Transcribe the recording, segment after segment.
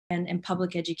and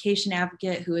public education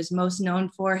advocate who is most known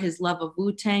for his love of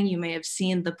Wu-Tang. You may have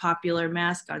seen the popular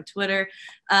mask on Twitter.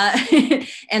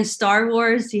 And Star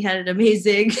Wars, he had an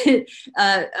amazing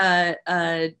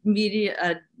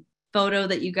media photo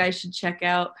that you guys should check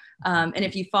out. And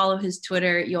if you follow his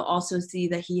Twitter, you'll also see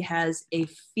that he has a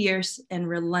fierce and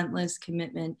relentless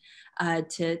commitment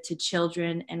to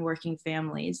children and working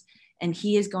families. And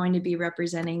he is going to be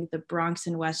representing the Bronx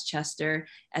and Westchester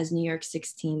as New York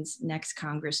 16's next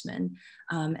congressman.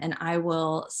 And I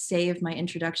will save my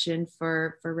introduction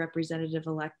for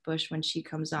Representative-elect Bush when she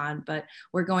comes on, but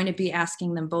we're going to be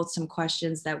asking them both some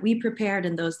questions that we prepared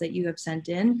and those that you have sent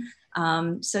in.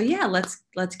 So yeah,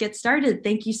 let's get started.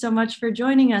 Thank you so much for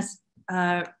joining us,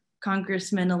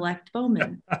 Congressman-elect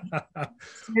Bowman.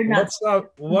 What's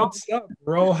up,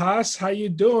 Rojas? How you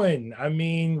doing? I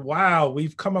mean, wow,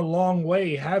 we've come a long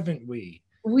way, haven't we?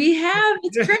 We have.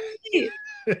 It's crazy.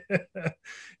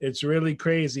 It's really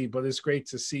crazy, but it's great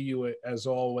to see you as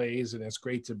always, and it's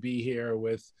great to be here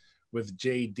with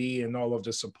JD and all of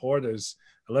the supporters.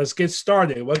 Let's get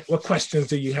started. What questions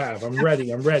do you have? I'm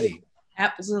ready.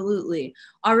 Absolutely.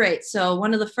 All right. So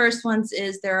one of the first ones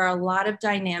is there are a lot of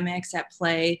dynamics at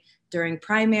play during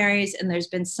primaries, and there's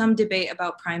been some debate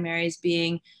about primaries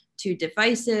being too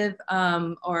divisive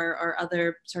or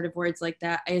other sort of words like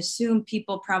that. I assume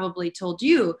people probably told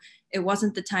you it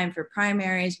wasn't the time for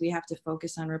primaries. We have to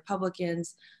focus on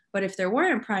Republicans. But if there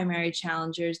weren't primary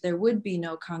challengers, there would be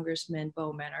no Congressman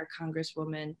Bowman or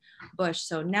Congresswoman Bush.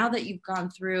 So now that you've gone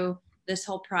through this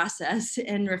whole process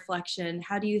in reflection,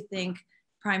 how do you think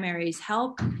primaries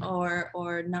help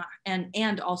or not,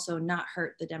 and also not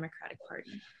hurt the Democratic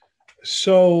Party?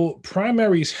 So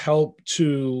primaries help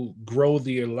to grow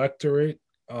the electorate.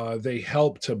 They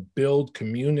help to build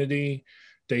community.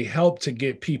 They help to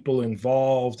get people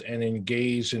involved and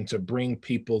engaged and to bring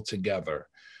people together.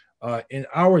 In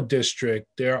our district,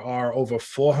 there are over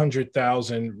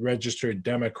 400,000 registered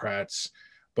Democrats.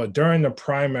 But during the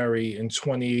primary in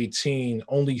 2018,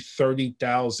 only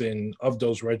 30,000 of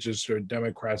those registered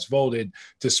Democrats voted,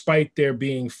 despite there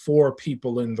being 4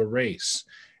 people in the race.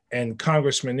 And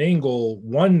Congressman Engel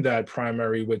won that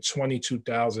primary with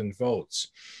 22,000 votes.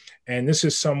 And this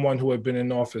is someone who had been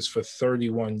in office for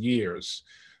 31 years.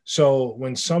 So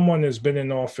when someone has been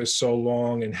in office so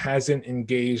long and hasn't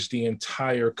engaged the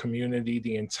entire community,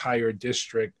 the entire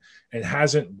district, and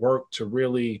hasn't worked to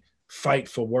really fight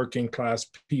for working class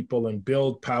people and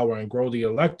build power and grow the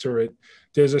electorate,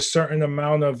 there's a certain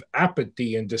amount of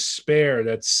apathy and despair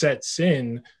that sets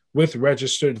in with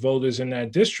registered voters in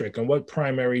that district. And what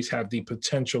primaries have the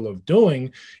potential of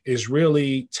doing is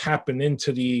really tapping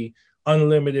into the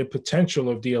unlimited potential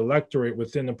of the electorate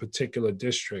within a particular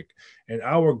district. And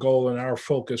our goal and our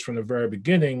focus from the very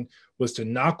beginning was to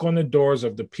knock on the doors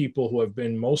of the people who have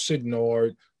been most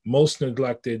ignored, most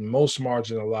neglected, most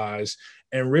marginalized,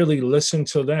 and really listen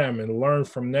to them and learn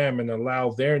from them and allow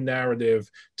their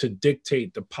narrative to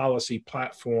dictate the policy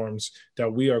platforms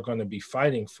that we are going to be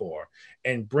fighting for,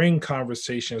 and bring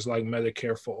conversations like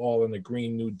Medicare for All and the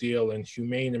Green New Deal and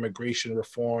humane immigration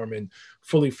reform and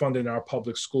fully funding our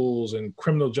public schools and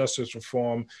criminal justice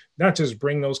reform, not just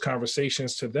bring those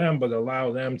conversations to them, but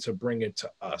allow them to bring it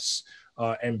to us,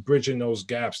 and bridging those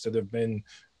gaps that have been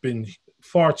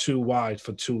far too wide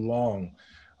for too long.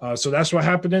 So that's what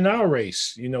happened in our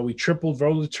race. You know, we tripled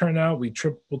voter turnout, we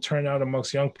tripled turnout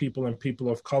amongst young people and people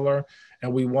of color,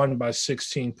 and we won by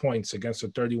 16 points against a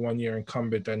 31-year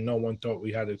incumbent that no one thought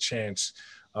we had a chance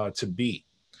to beat.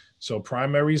 So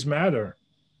primaries matter.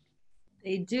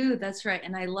 They do, that's right.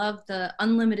 And I love the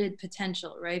unlimited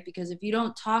potential, right? Because if you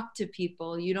don't talk to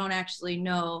people, you don't actually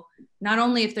know not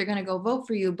only if they're going to go vote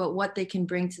for you, but what they can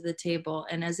bring to the table.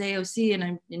 And as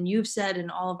AOC and you've said, and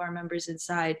all of our members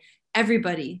inside,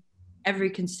 everybody,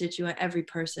 every constituent, every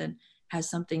person has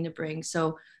something to bring.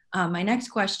 So my next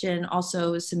question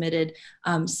also was submitted.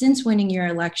 Since winning your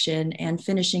election and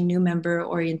finishing new member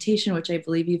orientation, which I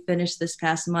believe you finished this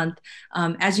past month,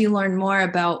 as you learn more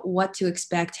about what to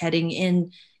expect heading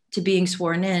in to being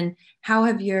sworn in, how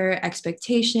have your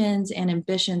expectations and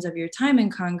ambitions of your time in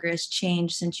Congress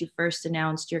changed since you first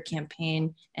announced your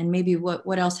campaign? And maybe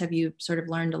what else have you sort of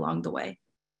learned along the way?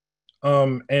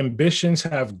 Ambitions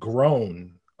have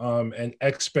grown. And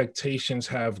expectations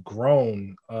have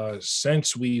grown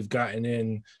since we've gotten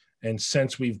in and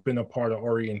since we've been a part of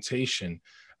orientation.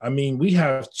 I mean, we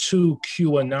have 2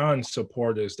 QAnon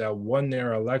supporters that won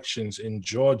their elections in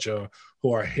Georgia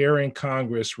who are here in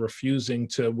Congress refusing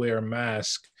to wear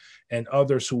masks, and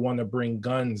others who want to bring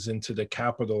guns into the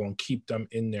Capitol and keep them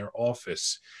in their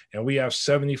office. And we have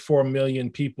 74 million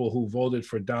people who voted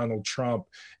for Donald Trump,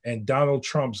 and Donald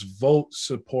Trump's vote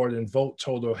support and vote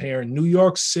total here in New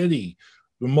York City,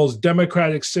 the most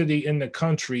democratic city in the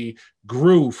country,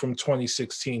 grew from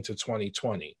 2016 to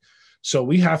 2020. So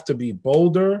we have to be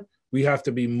bolder. We have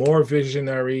to be more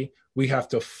visionary. We have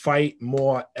to fight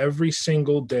more every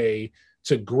single day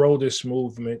to grow this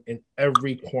movement in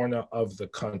every corner of the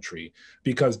country,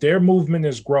 because their movement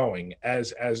is growing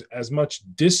as much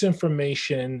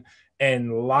disinformation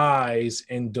and lies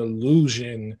and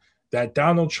delusion that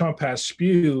Donald Trump has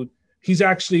spewed. He's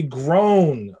actually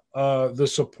grown the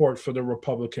support for the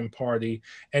Republican Party,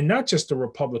 and not just the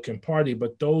Republican Party,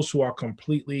 but those who are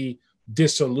completely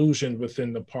disillusioned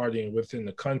within the party and within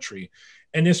the country.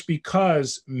 And it's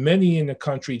because many in the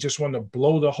country just want to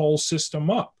blow the whole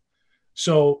system up.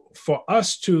 So for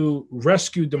us to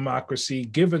rescue democracy,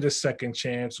 give it a second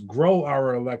chance, grow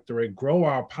our electorate, grow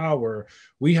our power,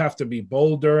 we have to be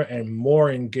bolder and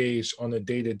more engaged on a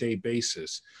day-to-day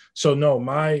basis. So no,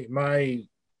 my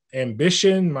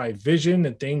ambition, my vision,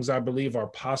 the things I believe are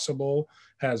possible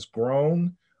has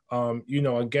grown.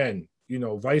 Again,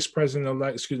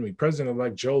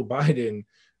 President-elect Joe Biden,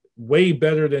 way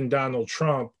better than Donald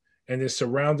Trump, and is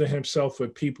surrounding himself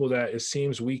with people that it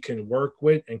seems we can work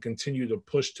with and continue to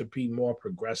push to be more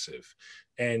progressive.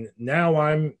 And now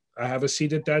I have a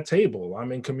seat at that table.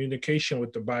 I'm in communication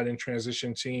with the Biden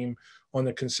transition team on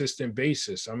a consistent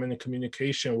basis. I'm in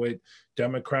communication with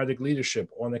Democratic leadership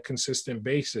on a consistent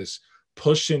basis,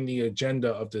 pushing the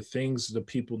agenda of the things the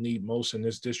people need most in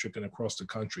this district and across the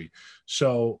country.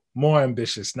 So more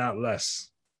ambitious, not less.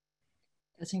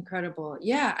 That's incredible.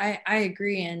 Yeah, I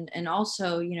agree. And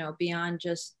also, beyond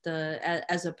just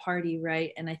as a party,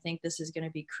 right? And I think this is going to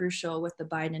be crucial with the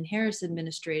Biden and Harris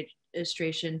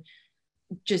administration,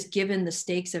 just given the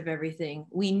stakes of everything,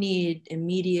 we need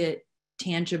immediate,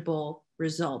 tangible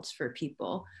results for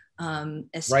people,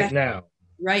 especially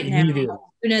right now, as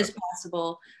soon as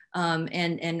possible,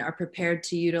 and are prepared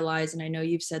to utilize, and I know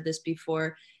you've said this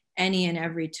before, any and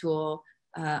every tool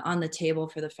on the table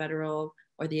for the federal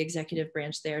or the executive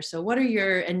branch there. So what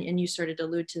are and you started to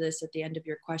allude to this at the end of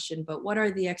your question, but what are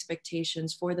the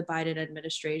expectations for the Biden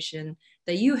administration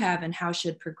that you have, and how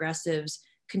should progressives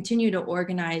continue to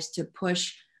organize to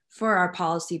push for our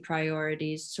policy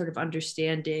priorities, sort of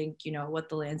understanding, what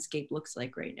the landscape looks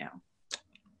like right now?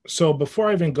 So before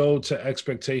I even go to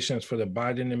expectations for the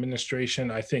Biden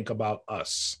administration, I think about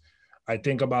us. I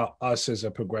think about us as a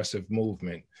progressive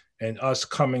movement, and us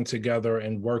coming together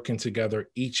and working together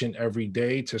each and every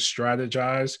day to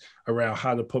strategize around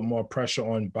how to put more pressure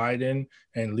on Biden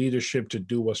and leadership to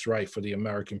do what's right for the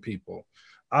American people.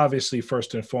 Obviously,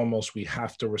 first and foremost, we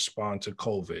have to respond to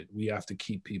COVID. We have to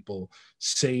keep people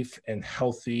safe and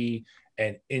healthy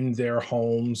and in their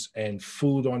homes and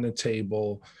food on the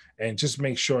table, and just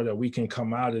make sure that we can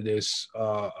come out of this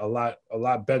a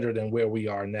lot better than where we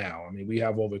are now. I mean, we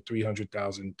have over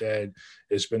 300,000 dead.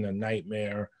 It's been a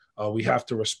nightmare. We have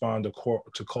to respond to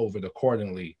COVID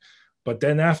accordingly. But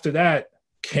then after that,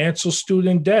 cancel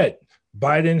student debt.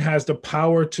 Biden has the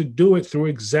power to do it through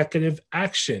executive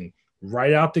action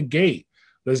right out the gate.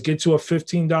 Let's get to a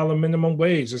 $15 minimum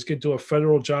wage. Let's get to a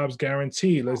federal jobs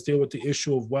guarantee. Let's deal with the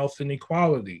issue of wealth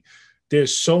inequality.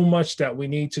 There's so much that we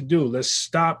need to do. Let's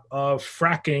stop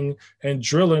fracking and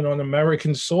drilling on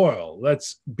American soil.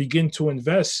 Let's begin to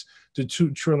invest the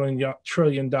 $2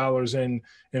 trillion in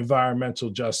environmental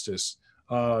justice.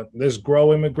 Let's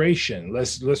grow immigration.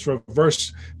 Let's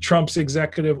reverse Trump's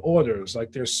executive orders.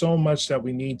 Like, there's so much that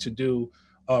we need to do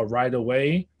right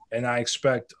away. And I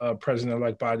expect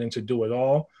President-elect Biden to do it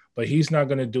all, but he's not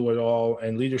going to do it all,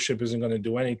 and leadership isn't going to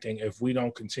do anything if we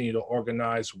don't continue to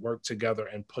organize, work together,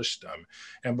 and push them.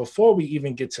 And before we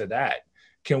even get to that,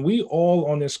 can we all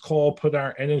on this call put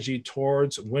our energy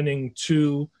towards winning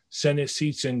 2 Senate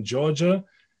seats in Georgia?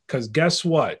 Because guess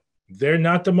what? They're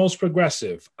not the most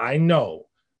progressive, I know.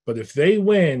 But if they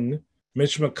win,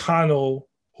 Mitch McConnell,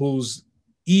 who's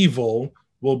evil,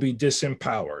 will be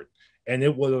disempowered. And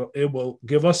it will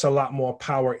give us a lot more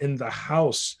power in the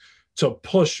House to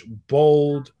push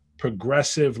bold,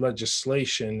 progressive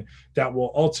legislation that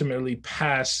will ultimately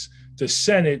pass the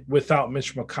Senate without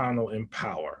Mitch McConnell in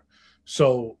power.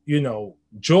 So,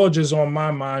 Georgia's on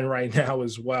my mind right now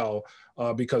as well,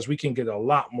 because we can get a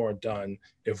lot more done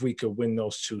if we could win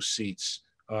those 2 seats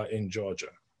in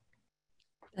Georgia.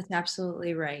 That's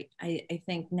absolutely right. I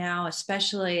think now,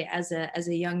 especially as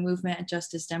a young movement at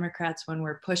Justice Democrats, when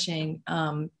we're pushing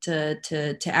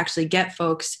to actually get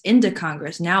folks into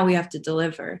Congress, now we have to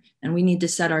deliver, and we need to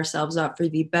set ourselves up for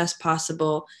the best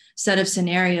possible set of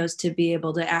scenarios to be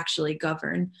able to actually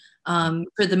govern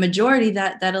for the majority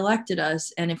that elected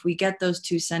us. And if we get those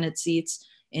 2 Senate seats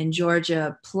in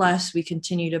Georgia, plus we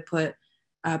continue to put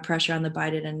pressure on the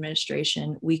Biden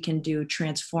administration, we can do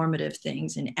transformative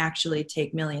things and actually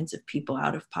take millions of people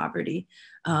out of poverty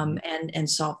and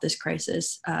solve this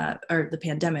crisis or the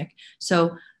pandemic.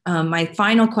 So my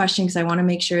final question, because I want to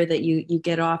make sure that you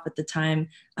get off at the time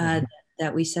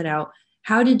that we set out.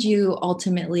 How did you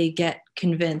ultimately get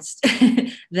convinced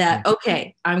that,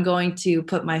 okay, I'm going to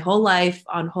put my whole life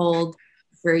on hold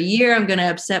for a year. I'm going to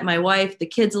upset my wife, the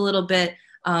kids a little bit,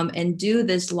 and do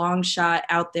this long shot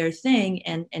out there thing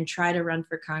and try to run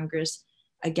for Congress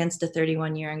against a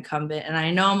 31-year incumbent. And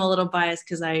I know I'm a little biased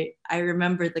because I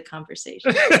remember the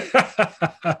conversation.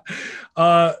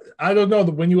 I don't know.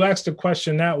 When you ask the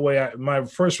question that way, my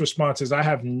first response is I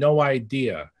have no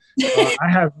idea. I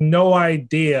have no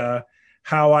idea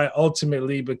how I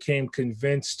ultimately became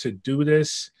convinced to do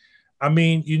this. I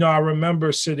mean, I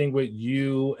remember sitting with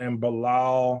you and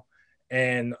Bilal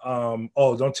and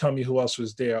oh, don't tell me who else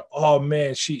was there. Oh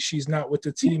man, she's not with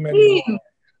the team anymore. Naseem,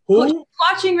 Who?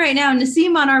 watching right now,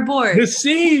 Naseem on our board.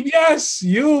 Naseem, yes,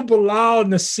 you, Bilal,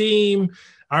 Naseem.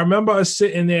 I remember us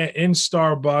sitting there in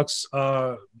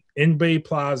Starbucks, in Bay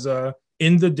Plaza,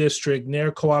 in the district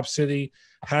near Co-op City,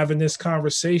 having this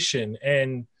conversation.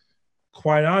 And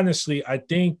quite honestly, I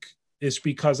think it's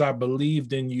because I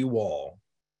believed in you all.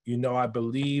 I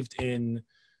believed in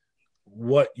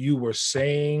what you were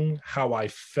saying, how I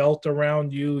felt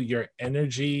around you, your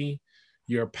energy,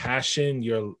 your passion,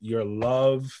 your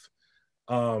love,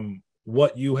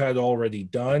 what you had already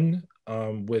done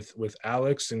with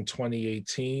Alex in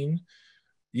 2018.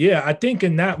 Yeah, I think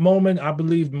in that moment I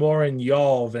believed more in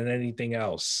y'all than anything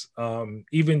else.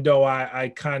 Even though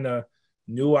I kind of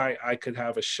knew I could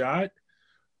have a shot,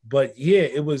 but yeah,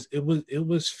 it was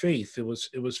faith. It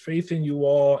was faith in you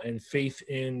all and faith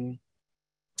in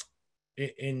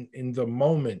the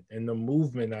moment and the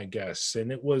movement, I guess.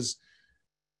 And it was,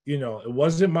 it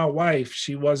wasn't my wife.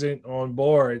 She wasn't on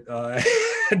board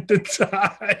at the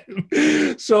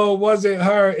time. So it wasn't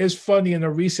her. It's funny, in a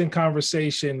recent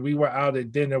conversation, we were out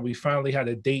at dinner. We finally had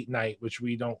a date night, which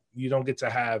you don't get to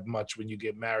have much when you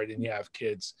get married and you have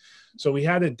kids. So we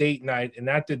had a date night. And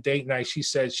at the date night, she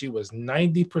said she was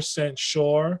 90%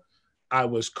 sure I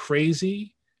was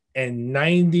crazy and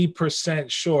 90%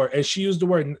 sure. And she used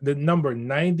the number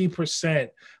 90%,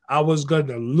 I was going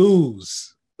to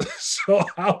lose. So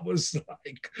I was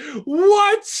like,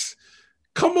 what?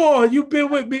 Come on, you've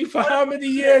been with me for how many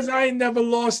years? I ain't never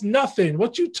lost nothing.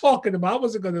 What you talking about? I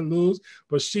wasn't going to lose,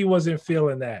 but she wasn't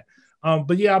feeling that.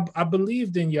 But yeah, I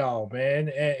believed in y'all, man.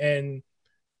 And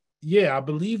yeah, I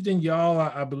believed in y'all.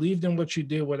 I believed in what you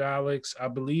did with Alex. I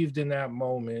believed in that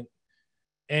moment.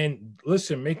 And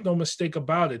listen, make no mistake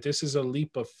about it. This is a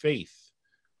leap of faith.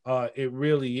 It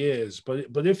really is.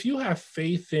 But if you have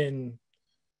faith in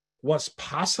what's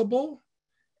possible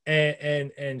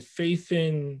and faith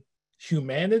in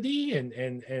humanity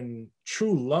and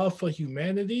true love for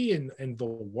humanity and the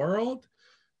world,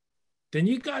 then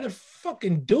you gotta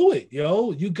fucking do it,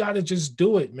 yo. You gotta just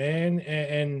do it, man.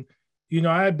 And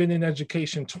I had been in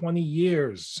education 20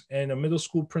 years and a middle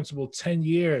school principal 10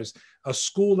 years, a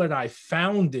school that I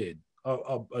founded,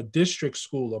 a district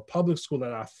school, a public school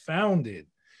that I founded.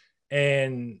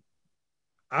 And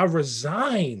I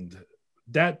resigned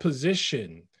that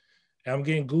position. I'm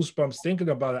getting goosebumps thinking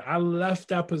about it. I left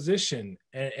that position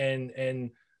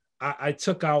and I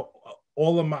took out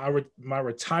all of my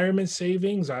retirement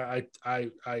savings. I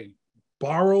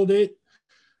borrowed it,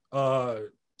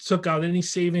 took out any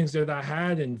savings that I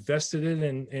had, invested it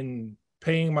in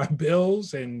paying my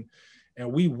bills, and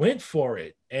we went for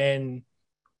it. And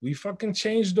we fucking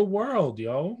changed the world,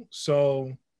 yo.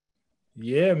 So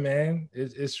yeah, man,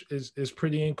 it's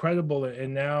pretty incredible.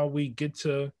 And now we get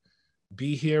to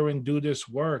be here and do this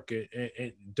work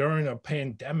and during a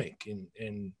pandemic,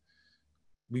 and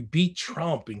we beat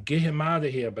Trump and get him out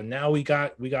of here. But now we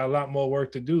got a lot more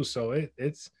work to do. So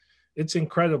it's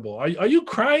incredible. Are you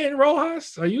crying,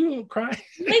 Rojas? Are you crying?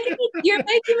 You're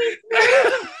making me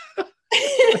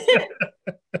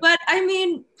But I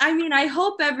mean, I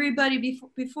hope everybody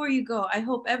before you go, I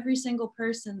hope every single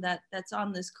person that's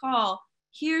on this call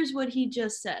hears what he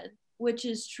just said, which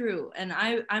is true. And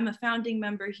I'm a founding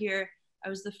member here. I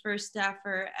was the first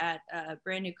staffer at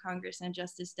Brand New Congress and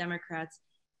Justice Democrats,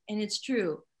 and it's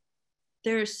true.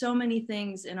 there are so many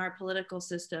things in our political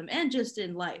system and just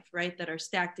in life, right, that are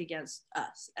stacked against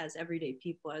us as everyday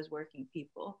people, as working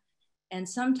people. And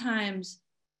sometimes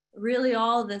really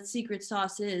all the secret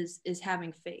sauce is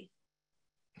having faith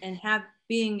and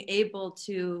being able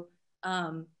to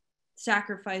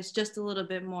sacrifice just a little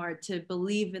bit more to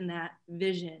believe in that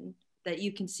vision that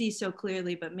you can see so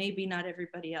clearly, but maybe not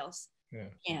everybody else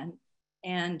can.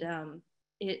 And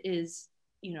it is,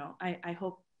 I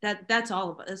hope that's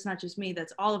all of us. It's not just me.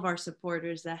 That's all of our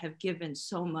supporters that have given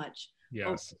so much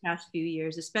over the past few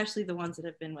years, especially the ones that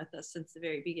have been with us since the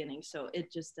very beginning. So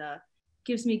it just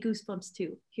gives me goosebumps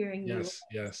too, hearing you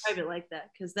describe it like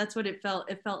that, because that's what it felt.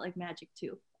 It felt like magic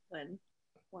too when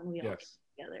we all came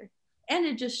together. And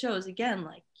it just shows again,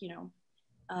 like,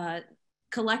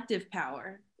 collective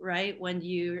power, right? When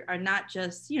you are not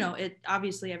just, it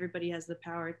obviously everybody has the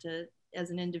power to, as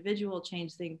an individual,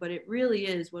 change things, but it really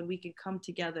is when we can come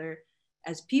together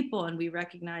as people and we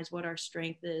recognize what our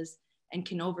strength is and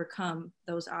can overcome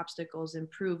those obstacles and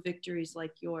prove victories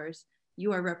like yours.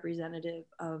 You are representative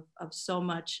of so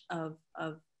much of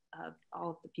all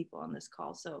of the people on this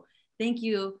call. So thank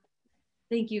you,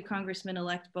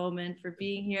 Congressman-elect Bowman, for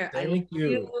being here. Thank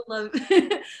you.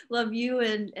 Love you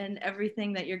and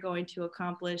everything that you're going to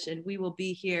accomplish. And we will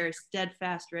be here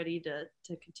steadfast, ready to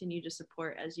continue to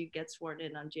support as you get sworn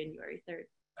in on January 3rd.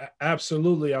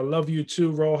 Absolutely. I love you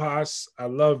too, Rojas. I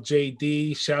love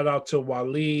JD. Shout out to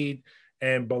Waleed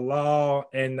and Bilal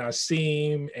and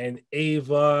Nasim and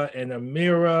Ava and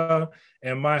Amira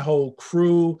and my whole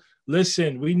crew.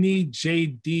 Listen, we need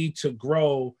JD to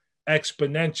grow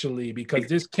exponentially, because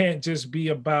this can't just be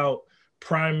about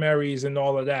primaries and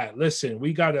all of that. Listen,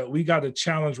 we gotta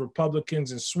challenge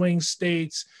Republicans in swing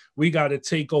states. We gotta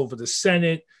take over the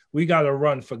Senate. We gotta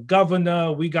run for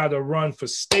governor. We gotta run for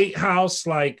state house.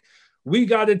 Like, we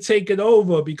gotta take it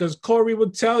over, because Corey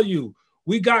would tell you,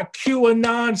 we got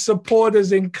QAnon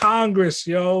supporters in Congress,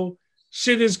 yo.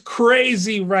 Shit is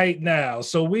crazy right now.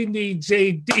 So we need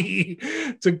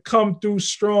JD to come through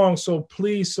strong. So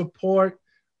please support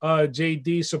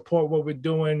JD, support what we're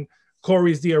doing.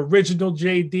 Corey's the original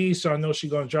JD, so I know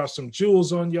she's gonna drop some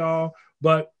jewels on y'all.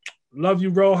 But love you,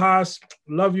 Rojas.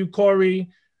 Love you, Corey.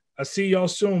 I see y'all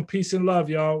soon. Peace and love,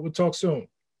 y'all. We'll talk soon.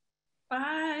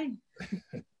 Bye.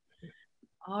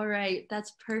 All right,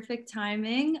 that's perfect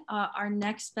timing. Our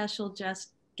next special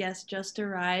guest just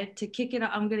arrived. To kick it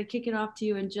off, I'm going to kick it off to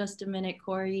you in just a minute,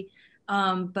 Corey.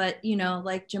 But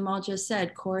like Jamal just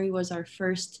said, Corey was our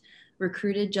first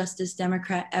recruited Justice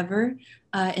Democrat ever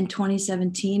in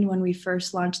 2017 when we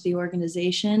first launched the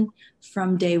organization.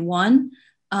 From day one,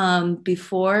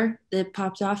 before it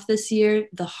popped off this year,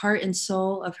 the heart and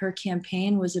soul of her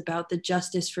campaign was about the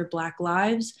justice for Black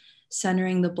lives,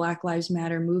 centering the Black Lives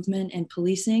Matter movement and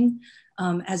policing.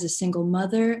 As a single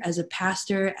mother, as a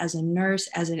pastor, as a nurse,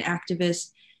 as an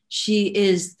activist, she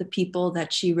is the people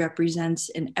that she represents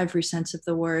in every sense of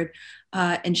the word.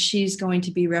 And she's going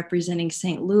to be representing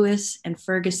St. Louis and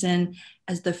Ferguson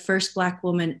as the first Black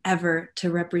woman ever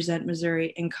to represent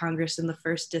Missouri in Congress in the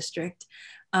 1st District.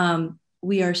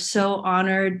 We are so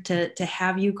honored to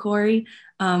have you, Corey.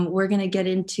 We're going to get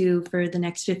into, for the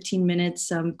next 15 minutes,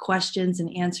 some questions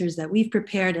and answers that we've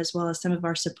prepared, as well as some of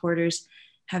our supporters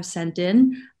have sent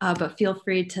in, but feel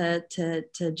free to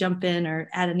jump in or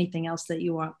add anything else that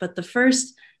you want. But the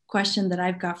first question that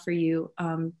I've got for you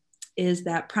is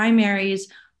that primaries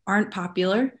aren't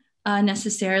popular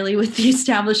necessarily with the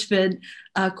establishment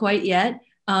quite yet.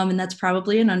 And that's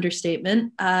probably an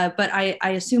understatement. But I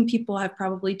assume people have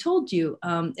probably told you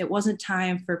it wasn't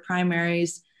time for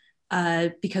primaries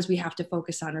because we have to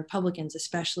focus on Republicans,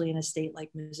 especially in a state like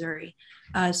Missouri.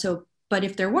 But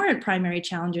if there weren't primary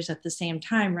challengers at the same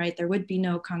time, right, there would be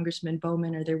no Congressman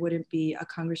Bowman, or there wouldn't be a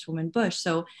Congresswoman Bush.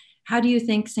 So how do you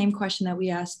think, same question that we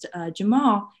asked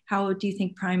Jamal, how do you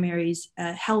think primaries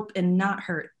help and not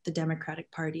hurt the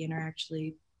Democratic Party and are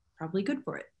actually probably good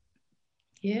for it?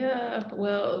 Yeah,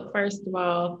 well, first of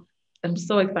all, I'm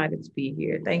so excited to be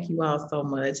here. Thank you all so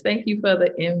much. Thank you for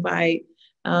the invite,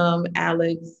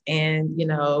 Alex, and,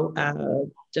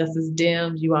 Justice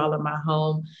Dims, you all are my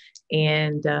home.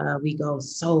 And we go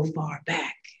so far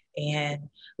back, and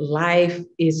life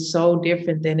is so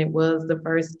different than it was the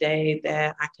first day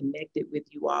that I connected with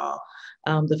you all.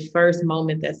 The first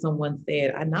moment that someone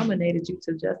said, I nominated you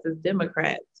to Justice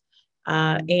Democrats.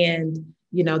 And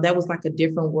that was like a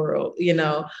different world,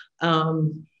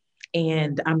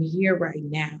 and I'm here right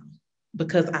now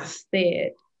because I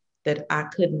said that I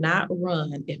could not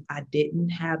run if I didn't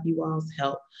have you all's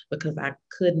help, because I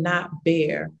could not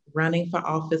bear running for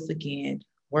office again,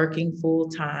 working full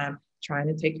time, trying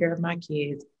to take care of my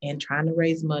kids and trying to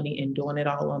raise money and doing it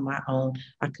all on my own.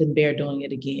 I couldn't bear doing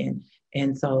it again.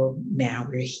 And so now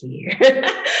we're here.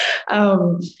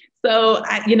 um, so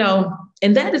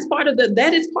and that is part of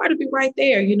it right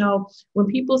there. When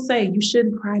people say you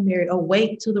shouldn't primary or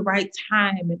wait till the right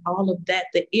time and all of that,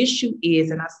 the issue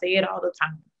is, and I say it all the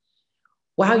time,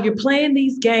 while you're playing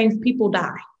these games, people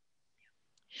die.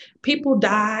 People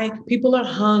die, people are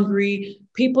hungry,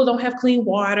 people don't have clean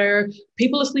water,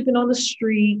 people are sleeping on the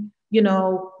street,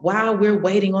 while we're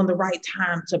waiting on the right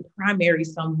time to primary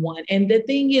someone. And the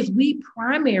thing is, we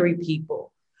primary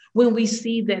people when we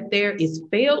see that there is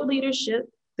failed leadership,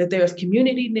 that there's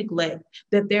community neglect,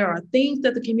 that there are things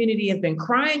that the community has been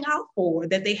crying out for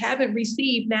that they haven't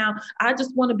received. Now, I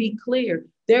just want to be clear.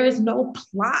 There is no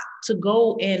plot to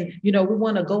go and, we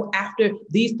want to go after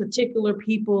these particular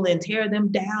people and tear them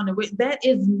down. And that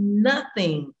is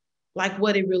nothing like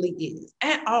what it really is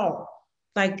at all.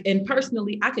 And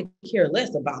personally, I could care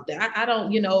less about that. I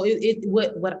don't,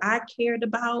 what I cared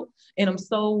about. And I'm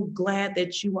so glad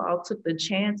that you all took the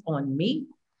chance on me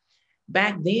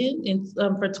back then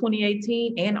for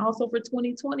 2018 and also for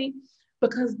 2020,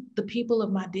 because the people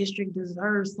of my district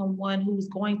deserve someone who's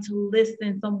going to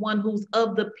listen, someone who's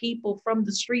of the people, from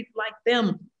the street like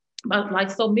them, like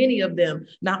so many of them,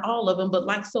 not all of them, but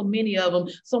like so many of them,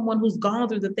 someone who's gone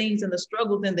through the things and the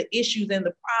struggles and the issues and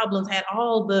the problems, had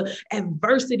all the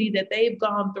adversity that they've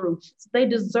gone through. So they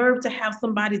deserve to have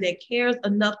somebody that cares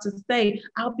enough to say,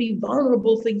 I'll be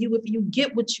vulnerable for you if you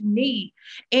get what you need.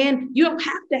 And you don't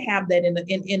have to have that in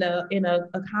a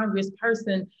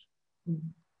congressperson,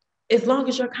 as long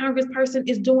as your congressperson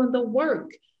is doing the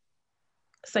work.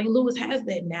 St. Louis has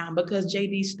that now because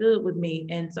JD stood with me.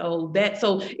 And so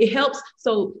it helps.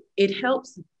 So it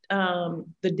helps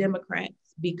the Democrats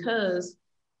because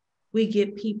we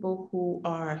get people who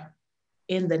are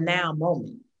in the now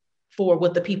moment for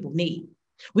what the people need.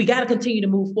 We got to continue to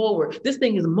move forward. This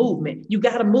thing is a movement. You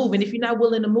got to move. And if you're not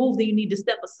willing to move, then you need to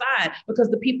step aside because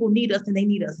the people need us and they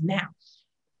need us now.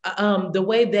 The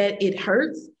way that it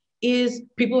hurts is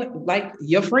people like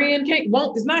your friend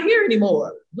is not here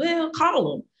anymore. Well,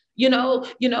 call them.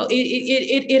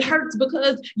 It hurts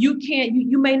because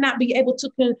you may not be able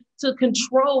to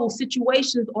control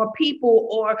situations or people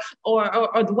or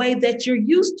the way that you're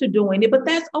used to doing it, but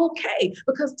that's okay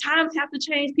because times have to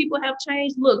change. People have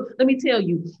changed. Look, let me tell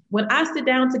you, when I sit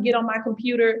down to get on my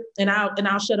computer, and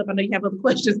I'll shut up. I know you have other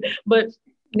questions, but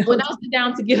when I sit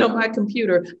down to get on my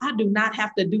computer, I do not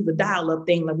have to do the dial-up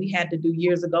thing like we had to do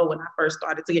years ago when I first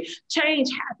started to get change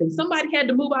happen. Somebody had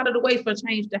to move out of the way for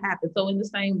change to happen. So in the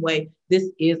same way, this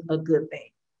is a good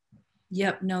thing.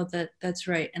 Yep, no, that's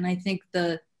right. And I think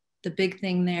the big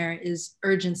thing there is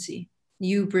urgency.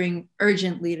 You bring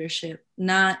urgent leadership,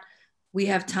 not we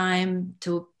have time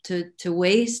to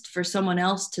waste for someone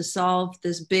else to solve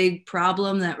this big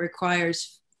problem that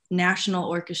requires national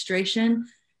orchestration.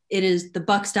 It is the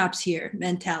buck stops here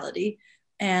mentality.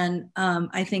 And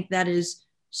I think that is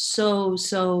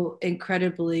so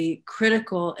incredibly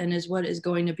critical and is what is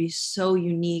going to be so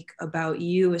unique about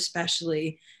you,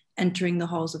 especially entering the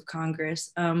halls of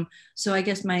Congress. So I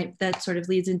guess that sort of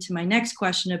leads into my next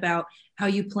question about how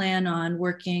you plan on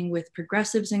working with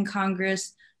progressives in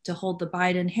Congress to hold the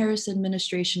Biden-Harris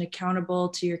administration accountable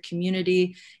to your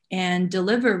community and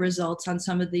deliver results on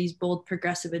some of these bold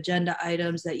progressive agenda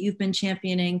items that you've been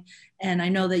championing. And I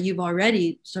know that you've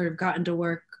already sort of gotten to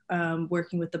work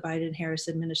working with the Biden-Harris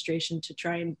administration to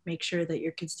try and make sure that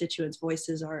your constituents'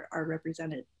 voices are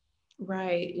represented.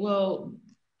 Right. Well,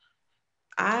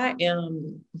 I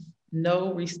am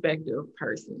no respecter of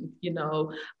person.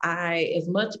 As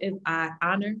much as I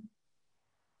honor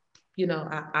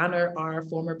our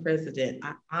former president.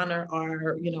 I honor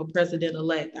our,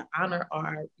 president-elect. I honor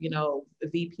our,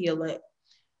 VP-elect.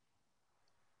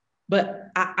 But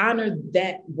I honor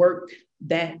that work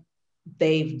that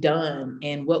they've done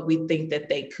and what we think that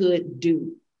they could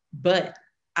do. But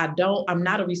I'm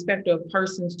not a respecter of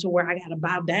persons to where I got to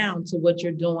bow down to what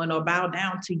you're doing or bow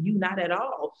down to you, not at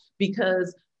all,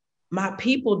 because my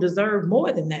people deserve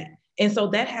more than that. And so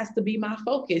that has to be my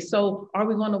focus. So are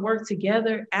we going to work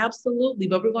together? Absolutely.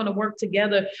 But we're going to work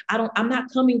together. I'm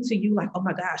not coming to you like, oh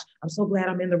my gosh, I'm so glad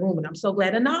I'm in the room and I'm so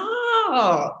glad. And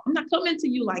no, I'm not coming to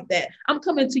you like that. I'm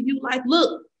coming to you like,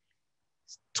 look,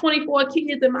 24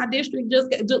 kids in my district just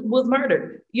was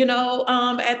murdered,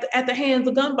 at the hands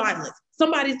of gun violence.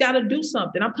 Somebody's got to do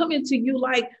something. I'm coming to you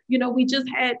like, we just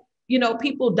had,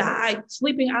 People died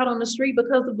sleeping out on the street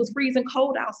because it was freezing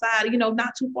cold outside,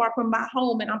 not too far from my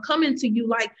home. And I'm coming to you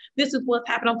like, this is what's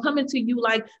happened. I'm coming to you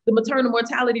like the maternal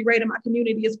mortality rate in my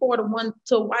community is 4-1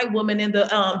 to a white woman, and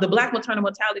the Black maternal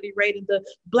mortality rate and the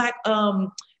Black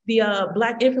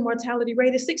Black infant mortality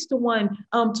rate is 6-1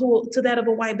 to that of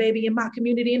a white baby in my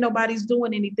community, and nobody's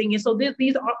doing anything. And so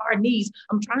these are our needs.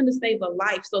 I'm trying to save a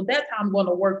life. So that's how I'm going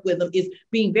to work with them, is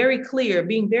being very clear,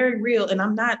 being very real. And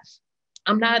I'm not,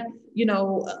 I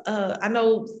know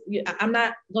I'm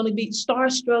not going to be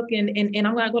starstruck and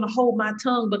I'm not going to hold my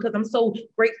tongue because I'm so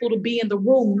grateful to be in the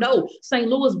room. No, St.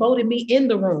 Louis voted me in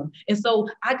the room. And so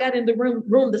I got in the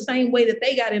room the same way that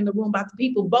they got in the room by the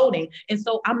people voting. And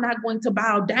so I'm not going to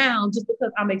bow down just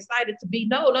because I'm excited to be.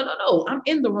 No. I'm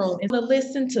in the room and to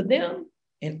listen to them.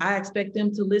 And I expect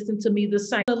them to listen to me the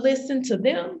same. Listen to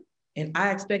them. And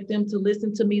I expect them to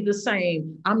listen to me the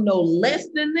same. I'm no less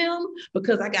than them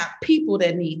because I got people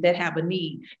that have a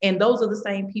need. And those are the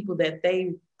same people that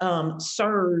they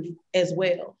serve as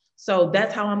well. So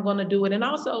that's how I'm going to do it. And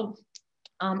also,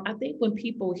 I think when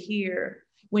people hear,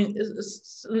 when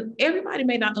everybody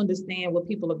may not understand what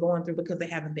people are going through because they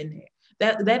haven't been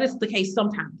there. That is the case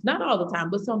sometimes, not all the time,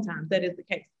 but sometimes that is the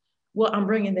case. Well, I'm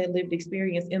bringing that lived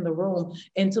experience in the room,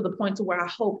 and to the point to where I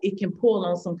hope it can pull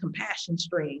on some compassion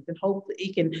strings, and hope that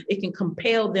it can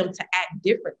compel them to act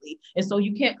differently. And so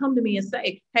you can't come to me and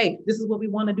say, hey, this is what we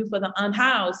want to do for the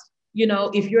unhoused,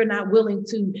 if you're not willing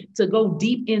to go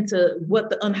deep into what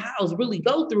the unhoused really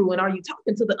go through. And are you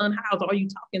talking to the unhoused? Or are you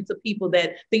talking to people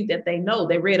that think that they know,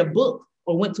 they read a book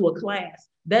or went to a class?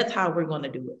 That's how we're going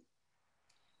to do it.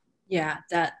 Yeah,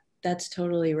 that's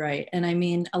totally right. And I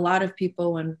mean, a lot of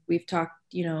people, when we've talked,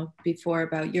 before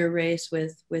about your race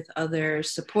with other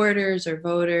supporters or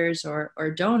voters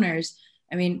or donors,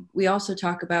 I mean, we also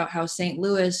talk about how St.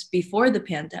 Louis before the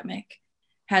pandemic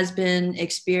has been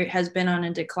on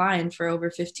a decline for over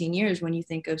 15 years when you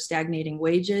think of stagnating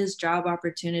wages, job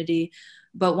opportunity.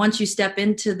 But once you step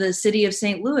into the city of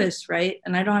St. Louis, right?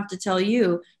 And I don't have to tell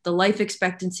you, the life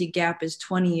expectancy gap is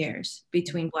 20 years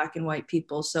between Black and white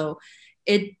people. So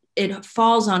it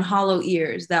falls on hollow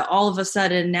ears that all of a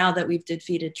sudden, now that we've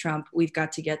defeated Trump, we've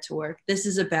got to get to work. This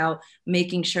is about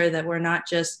making sure that we're not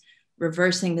just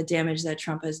reversing the damage that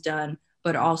Trump has done,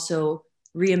 but also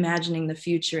reimagining the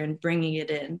future and bringing it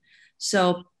in.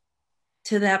 So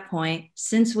to that point,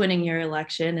 since winning your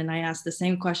election, and I asked the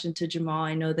same question to Jamal,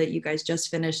 I know that you guys just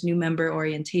finished new member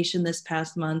orientation this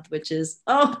past month, which is,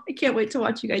 I can't wait to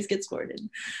watch you guys get sworn in.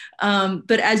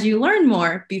 But as you learn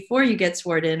more before you get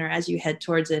sworn in, or as you head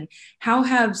towards it, how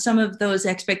have some of those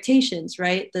expectations,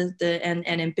 right, and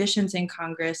ambitions in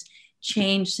Congress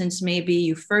changed since maybe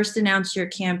you first announced your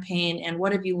campaign? And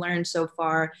what have you learned so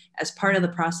far as part of the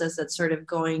process that's sort of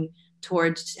going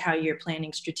towards how you're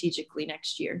planning strategically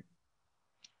next year?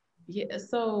 Yeah,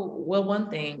 so, well, one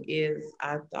thing is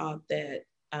I thought that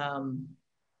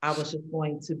I was just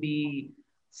going to be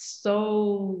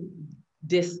so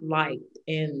disliked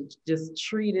and just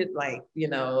treated like,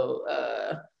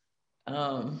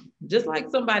 just like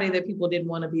somebody that people didn't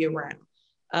want to be around.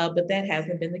 But that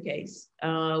hasn't been the case.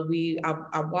 I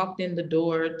walked in the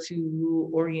door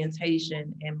to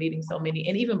orientation and meeting so many,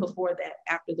 and even before that,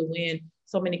 after the win,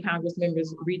 so many Congress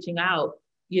members reaching out,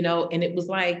 and it was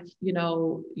like,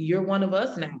 you're one of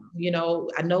us now.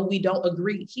 I know we don't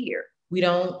agree here. We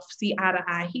don't see eye to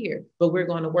eye here, but we're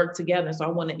going to work together. So I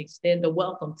want to extend a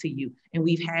welcome to you. And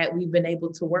we've been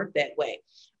able to work that way.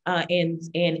 And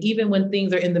even when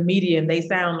things are in the media and they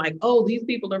sound like, oh, these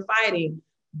people are fighting,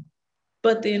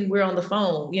 but then we're on the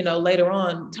phone, later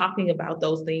on talking about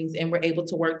those things, and we're able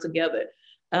to work together.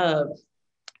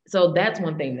 So that's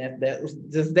one thing that was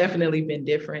just definitely been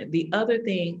different. The other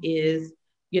thing is,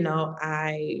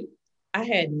 I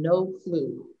had no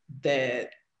clue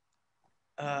that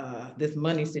this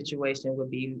money situation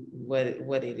would be what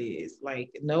it is.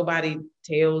 Like, nobody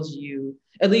tells you,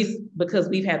 at least because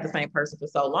we've had the same person for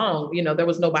so long, there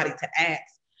was nobody to ask,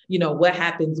 what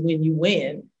happens when you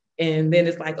win? And then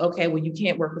it's like, okay, well, you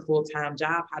can't work a full-time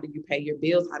job. How do you pay your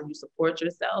bills? How do you support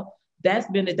yourself? That's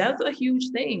a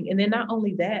huge thing. And then not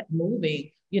only that, moving,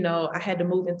 I had to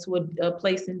move into a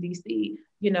place in DC,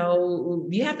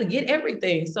 you have to get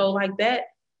everything. So like that,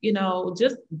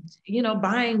 just,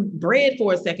 buying bread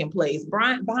for a second place,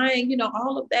 buying,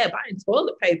 all of that, buying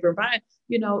toilet paper,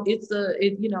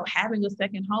 having a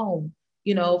second home,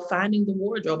 finding the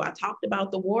wardrobe. I talked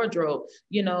about the wardrobe,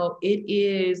 it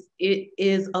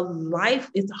is a life.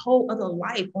 It's a whole other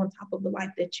life on top of the life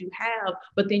that you have,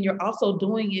 but then you're also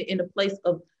doing it in a place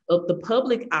of the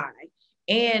public eye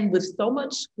and with so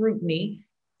much scrutiny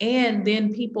And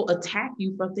then people attack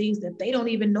you for things that they don't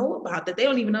even know about, that they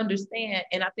don't even understand.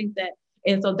 And I think that,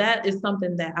 and so that is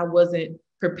something that I wasn't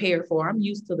prepared for. I'm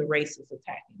used to the racists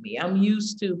attacking me. I'm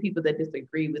used to people that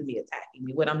disagree with me attacking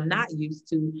me. What I'm not used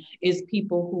to is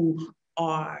people who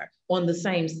are on the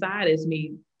same side as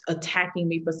me attacking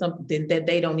me for something that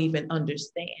they don't even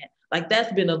understand. Like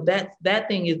that's been that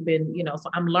thing has been, so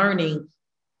I'm learning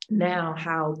now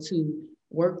how to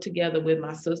work together with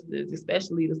my sisters,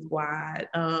 especially the squad,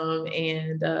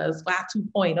 and squad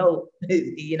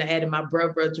 2.0, adding my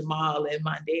brother Jamal and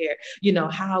my dare,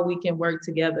 how we can work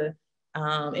together.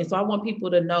 And so I want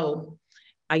people to know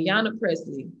Ayanna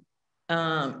Presley,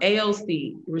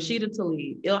 AOC, Rashida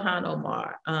Tlaib, Ilhan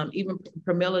Omar, even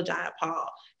Pramila Jayapal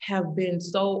have been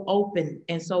so open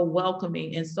and so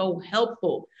welcoming and so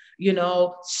helpful,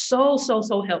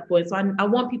 so helpful. And so I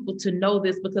want people to know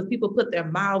this, because people put their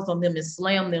mouths on them and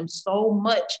slam them so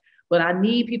much, but I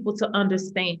need people to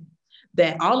understand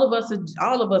that all of us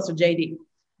are JD.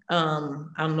 I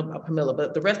don't know about Pramila,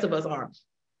 but the rest of us are.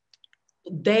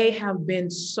 They have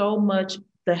been so much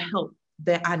the help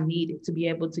that I needed to be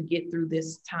able to get through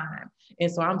this time.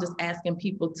 And so I'm just asking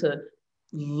people to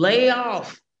lay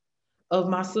off of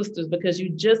my sisters, because you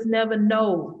just never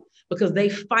know, because they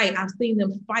fight. I've seen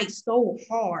them fight so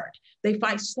hard. They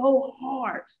fight so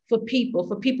hard for people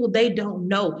they don't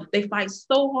know. They fight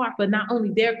so hard for not only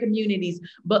their communities,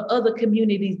 but other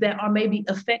communities that are maybe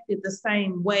affected the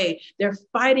same way. They're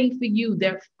fighting for you.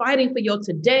 They're fighting for your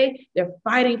today. They're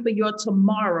fighting for your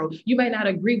tomorrow. You may not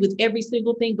agree with every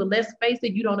single thing, but let's face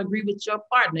it, you don't agree with your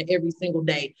partner every single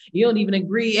day. You don't even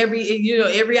agree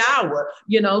every hour,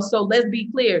 so let's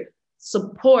be clear.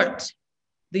 Support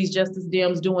these Justice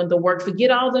Dems doing the work. Forget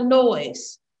all the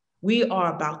noise. We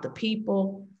are about the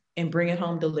people and bringing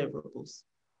home deliverables.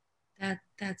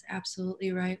 That's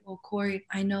absolutely right. Well, Corey,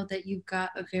 I know that you've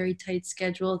got a very tight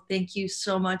schedule. Thank you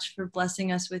so much for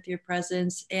blessing us with your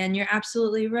presence. And you're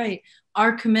absolutely right.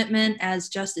 Our commitment as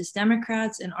Justice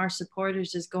Democrats and our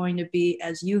supporters is going to be,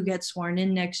 as you get sworn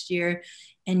in next year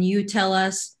and you tell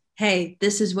us, hey,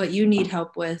 this is what you need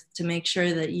help with, to make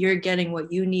sure that you're getting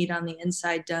what you need on the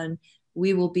inside done.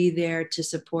 We will be there to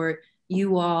support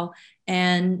you all.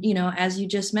 And, as you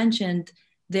just mentioned,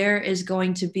 there is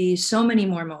going to be so many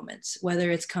more moments,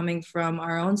 whether it's coming from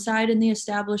our own side in the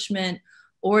establishment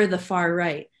or the far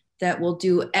right, that will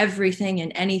do everything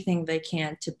and anything they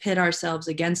can to pit ourselves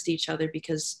against each other,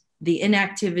 because the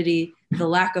inactivity, the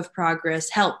lack of progress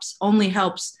only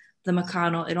helps the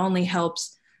McConnell. It only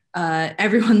helps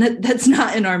everyone that's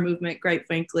not in our movement, quite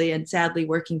frankly, and sadly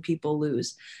working people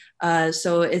lose.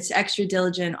 So it's extra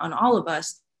diligent on all of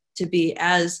us to be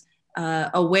as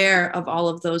aware of all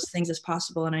of those things as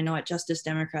possible. And I know at Justice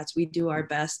Democrats, we do our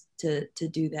best to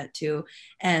do that too.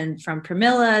 And from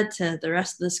Pramila to the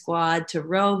rest of the squad to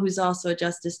Ro, who's also a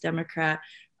Justice Democrat,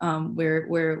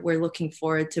 we're looking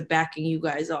forward to backing you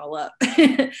guys all up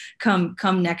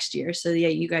come next year. So yeah,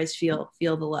 you guys feel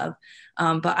the love.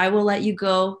 But I will let you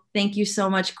go. Thank you so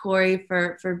much, Corey,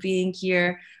 for being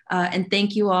here. And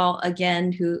thank you all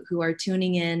again who are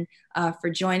tuning in for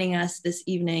joining us this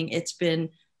evening. It's been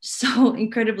so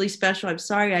incredibly special. I'm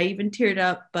sorry I even teared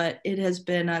up, but it has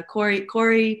been Corey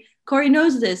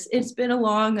knows this. It's been a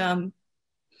long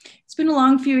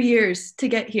few years to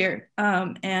get here.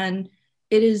 And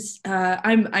it is,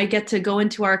 I get to go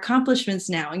into our accomplishments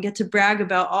now and get to brag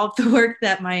about all of the work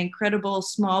that my incredible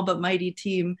small but mighty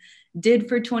team did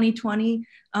for 2020.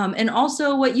 And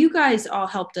also what you guys all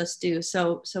helped us do.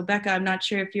 So Becca, I'm not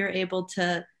sure if you're able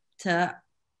to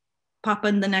pop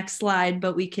on the next slide,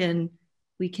 but we can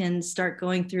start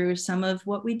going through some of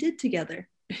what we did together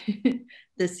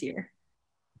this year.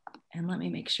 And let me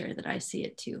make sure that I see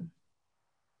it too.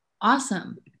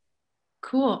 Awesome.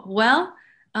 Cool. Well,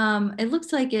 it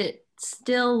looks like it's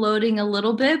still loading a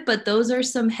little bit, but those are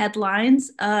some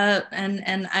headlines.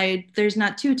 And there's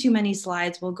not too many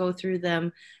slides. We'll go through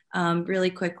them really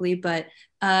quickly, but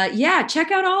yeah, check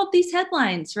out all of these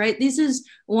headlines, right? This is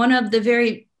one of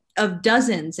the of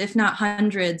dozens, if not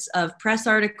hundreds, of press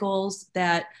articles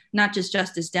that not just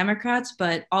Justice Democrats,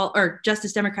 or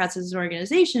Justice Democrats as an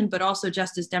organization, but also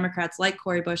Justice Democrats like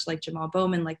Cori Bush, like Jamal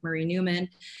Bowman, like Marie Newman,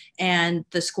 and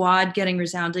the squad getting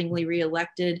resoundingly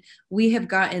reelected. We have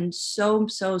gotten so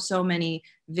many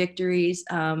victories,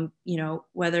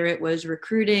 whether it was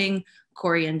recruiting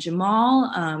Cori and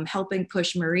Jamal, helping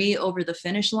push Marie over the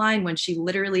finish line when she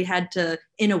literally had to,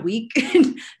 in a week,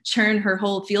 churn her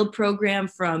whole field program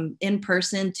from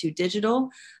in-person to digital.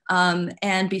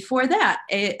 And before that,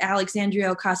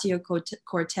 Alexandria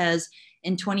Ocasio-Cortez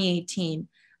in 2018.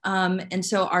 And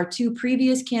so our two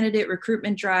previous candidate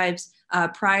recruitment drives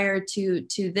prior to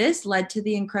this led to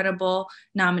the incredible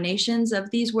nominations of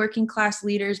these working class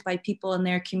leaders by people in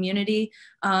their community.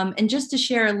 And just to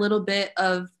share a little bit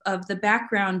of the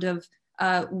background of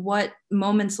what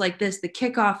moments like this, the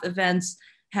kickoff events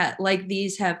like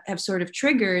these have sort of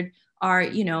triggered are,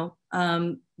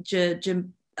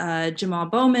 Jamal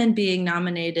Bowman being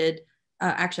nominated.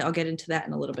 Actually, I'll get into that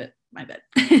in a little bit. My bad.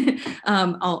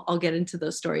 I'll get into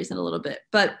those stories in a little bit.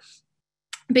 But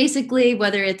basically,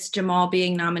 whether it's Jamal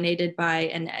being nominated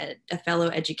by a fellow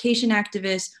education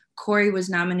activist, Corey was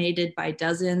nominated by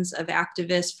dozens of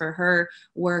activists for her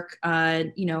work,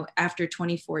 after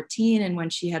 2014 and when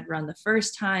she had run the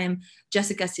first time.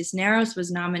 Jessica Cisneros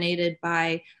was nominated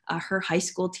by her high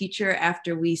school teacher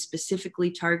after we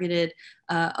specifically targeted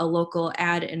a local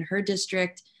ad in her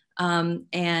district. And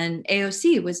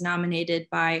AOC was nominated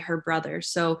by her brother.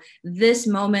 So this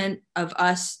moment of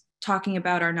us talking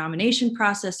about our nomination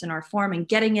process and our form and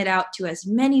getting it out to as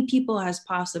many people as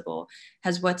possible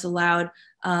has what's allowed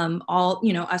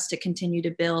us to continue to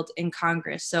build in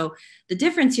Congress. So the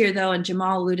difference here, though, and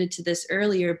Jamal alluded to this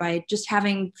earlier, by just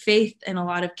having faith in a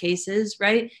lot of cases,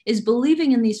 right, is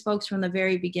believing in these folks from the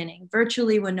very beginning,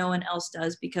 virtually when no one else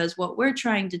does, because what we're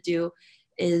trying to do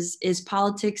is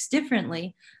politics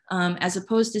differently, as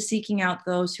opposed to seeking out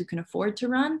those who can afford to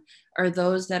run or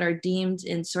those that are deemed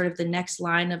in sort of the next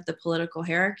line of the political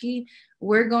hierarchy.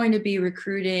 We're going to be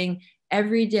recruiting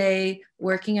everyday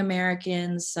working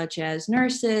Americans, such as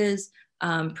nurses,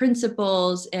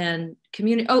 principals, and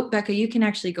community. Oh, Becca, you can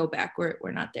actually go back.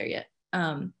 We're not there yet.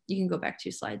 You can go back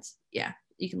 2 slides. Yeah,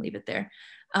 you can leave it there.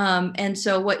 And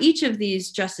so what each of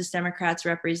these Justice Democrats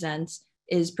represents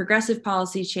is progressive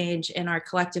policy change and our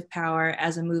collective power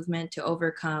as a movement to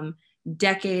overcome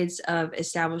decades of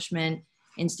establishment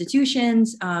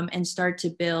institutions and start to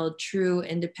build true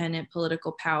independent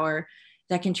political power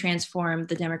that can transform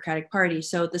the Democratic Party.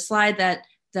 So the slide that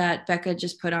Becca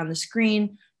just put on the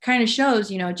screen kind of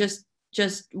shows,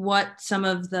 just what some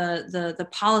of the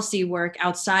policy work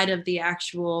outside of the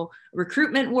actual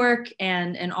recruitment work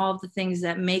and all of the things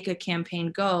that make a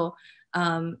campaign go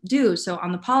do. So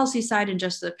on the policy side, in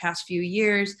just the past few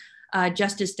years,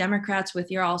 Justice Democrats,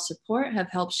 with your all support, have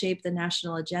helped shape the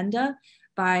national agenda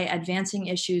by advancing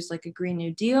issues like a Green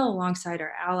New Deal alongside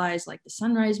our allies like the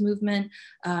Sunrise Movement,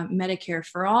 Medicare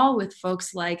for All with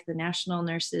folks like the National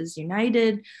Nurses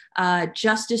United,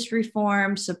 justice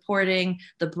reform, supporting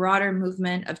the broader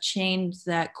movement of change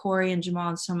that Corey and Jamal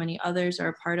and so many others are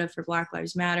a part of for Black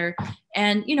Lives Matter,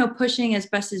 and pushing as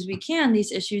best as we can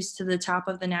these issues to the top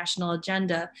of the national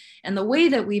agenda. And the way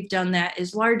that we've done that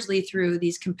is largely through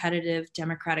these competitive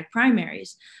Democratic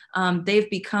primaries. They've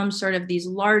become sort of these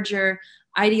larger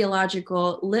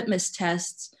ideological litmus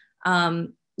tests,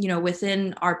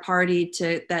 within our party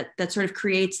that sort of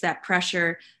creates that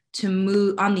pressure to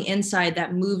move on the inside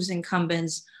that moves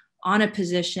incumbents on a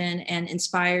position and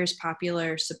inspires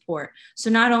popular support. So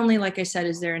not only, like I said,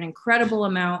 is there an incredible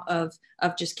amount of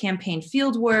just campaign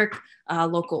field work,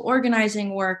 local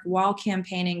organizing work while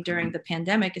campaigning during the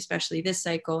pandemic, especially this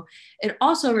cycle, it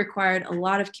also required a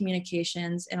lot of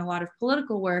communications and a lot of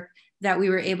political work that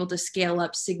we were able to scale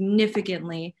up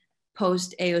significantly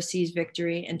post AOC's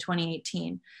victory in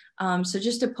 2018. So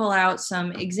just to pull out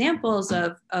some examples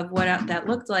of what that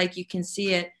looked like, you can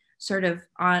see it sort of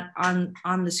on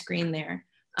the screen there.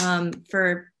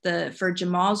 For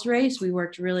Jamal's race, we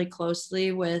worked really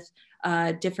closely with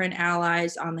different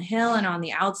allies on the Hill and on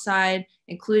the outside,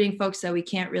 including folks that we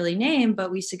can't really name, but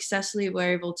we successfully were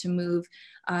able to move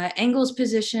Engel's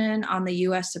position on the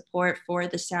US support for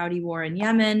the Saudi war in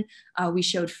Yemen. We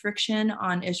showed friction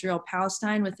on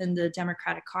Israel-Palestine within the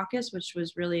Democratic caucus, which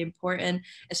was really important,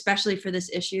 especially for this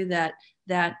issue that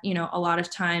a lot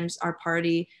of times our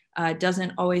party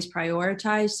doesn't always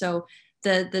prioritize. So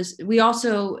we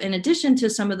also, in addition to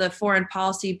some of the foreign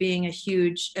policy being a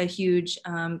huge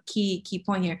key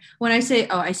point here, when I say,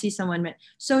 oh, I see someone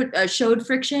showed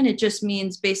friction, it just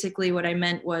means basically what I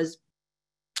meant was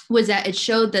that it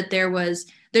showed that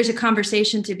there's a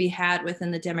conversation to be had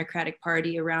within the Democratic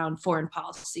Party around foreign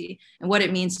policy and what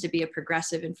it means to be a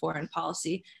progressive in foreign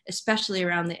policy, especially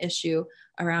around the issue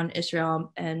around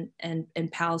Israel and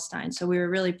Palestine. So we were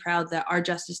really proud that our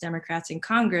Justice Democrats in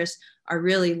Congress are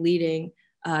really leading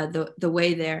the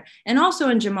way there. And also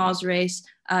in Jamal's race,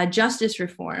 justice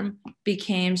reform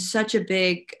became such a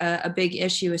big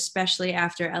issue, especially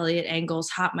after Eliot Engel's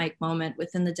hot mic moment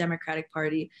within the Democratic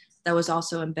Party that was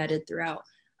also embedded throughout.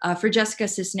 For Jessica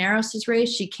Cisneros'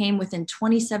 race, she came within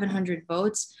 2,700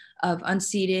 votes of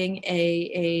unseating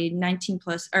a 19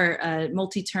 plus or a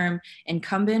multi-term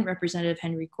incumbent, Representative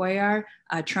Henry Cuellar,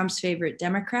 Trump's favorite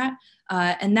Democrat.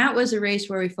 And that was a race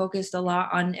where we focused a lot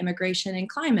on immigration and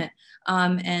climate.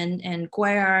 And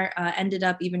Cuellar ended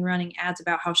up even running ads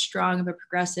about how strong of a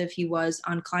progressive he was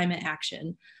on climate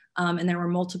action. And there were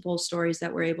multiple stories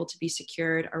that were able to be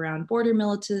secured around border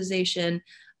militarization.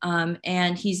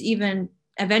 And he's even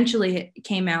eventually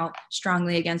came out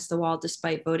strongly against the wall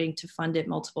despite voting to fund it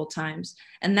multiple times.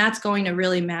 And that's going to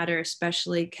really matter,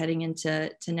 especially heading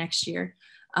into next year.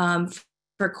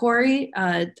 For Cory,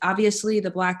 obviously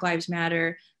the Black Lives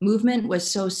Matter movement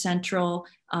was so central,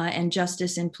 and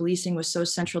justice in policing was so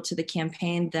central to the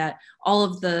campaign that all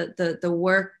of the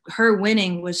work, her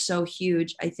winning was so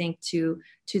huge, I think, to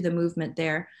the movement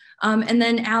there. And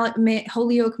then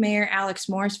Holyoke Mayor Alex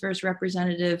Morse versus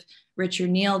Representative Richard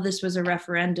Neal. This was a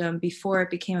referendum before it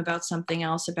became about something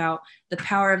else, about the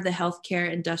power of the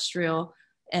healthcare industrial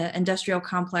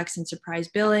complex and surprise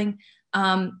billing.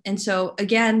 And so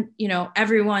again,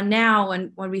 everyone now,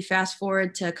 when we fast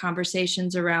forward to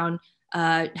conversations around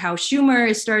how Schumer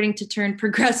is starting to turn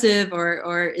progressive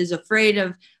or is afraid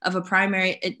of a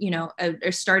primary,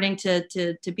 or starting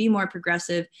to be more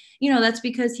progressive, that's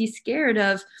because he's scared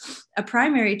of a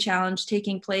primary challenge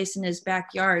taking place in his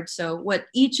backyard. So what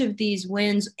each of these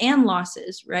wins and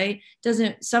losses, right,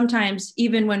 doesn't sometimes,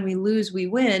 even when we lose, we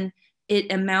win, it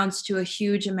amounts to a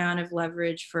huge amount of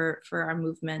leverage for our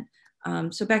movement.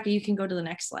 So Becca, you can go to the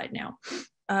next slide now.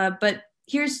 But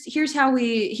here's how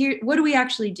what do we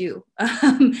actually do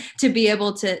to be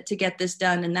able to get this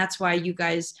done? And that's why you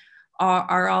guys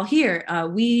are all here.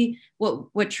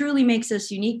 What truly makes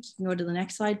us unique, you can go to the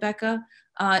next slide, Becca,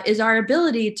 is our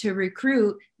ability to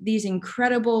recruit these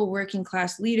incredible working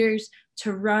class leaders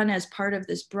to run as part of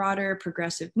this broader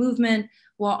progressive movement,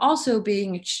 while also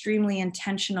being extremely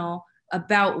intentional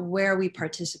about where we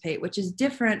participate, which is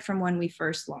different from when we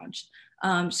first launched.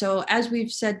 So as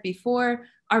we've said before,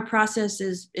 our process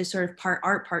is sort of part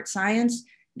art, part science.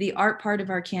 The art part of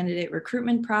our candidate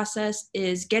recruitment process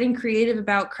is getting creative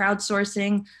about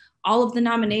crowdsourcing all of the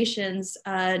nominations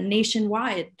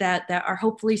nationwide that are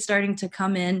hopefully starting to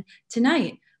come in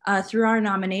tonight. Through our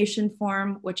nomination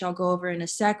form, which I'll go over in a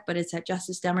sec, but it's at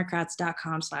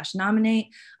justicedemocrats.com/nominate,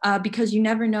 because you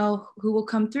never know who will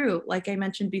come through. Like I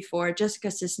mentioned before, Jessica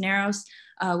Cisneros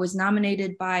was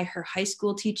nominated by her high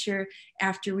school teacher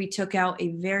after we took out a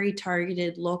very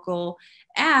targeted local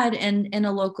ad in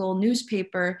a local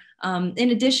newspaper, in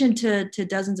addition to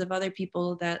dozens of other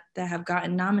people that have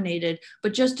gotten nominated,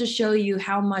 but just to show you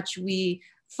how much we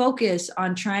focus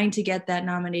on trying to get that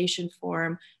nomination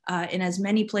form in as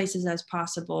many places as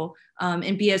possible,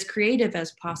 and be as creative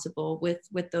as possible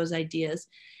with those ideas.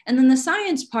 And then the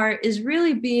science part is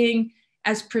really being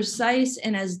as precise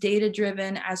and as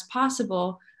data-driven as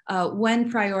possible when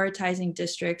prioritizing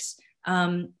districts,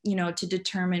 to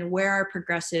determine where our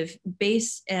progressive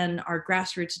base and our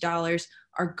grassroots dollars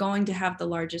are going to have the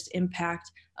largest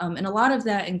impact. And a lot of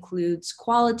that includes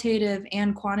qualitative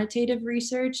and quantitative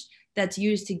research that's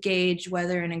used to gauge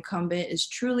whether an incumbent is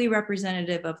truly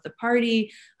representative of the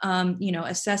party,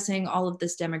 assessing all of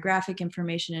this demographic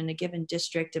information in a given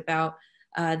district about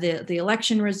the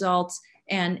election results,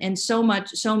 and so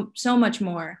much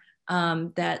more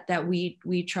that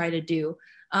we try to do.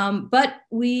 But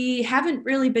we haven't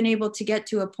really been able to get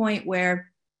to a point where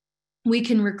we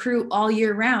can recruit all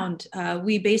year round.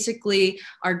 We basically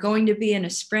are going to be in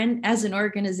a sprint as an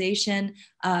organization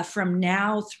from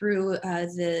now through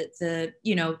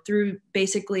through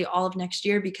basically all of next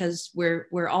year, because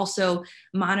we're also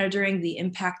monitoring the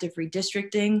impact of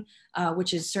redistricting,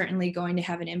 which is certainly going to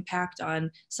have an impact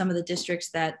on some of the districts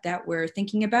that we're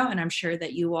thinking about, and I'm sure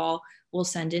that you all will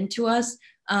send in to us.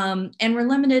 And we're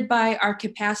limited by our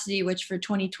capacity, which for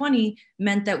 2020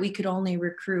 meant that we could only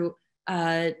recruit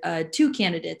two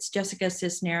candidates, Jessica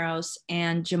Cisneros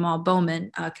and Jamal Bowman,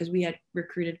 because we had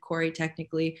recruited Cory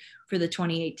technically for the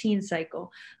 2018 cycle.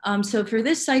 So for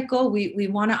this cycle, we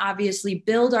want to obviously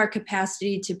build our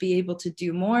capacity to be able to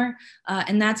do more,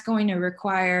 and that's going to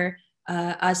require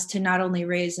us to not only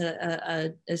raise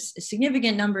a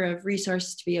significant number of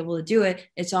resources to be able to do it,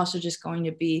 it's also just going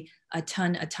to be a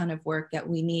ton of work that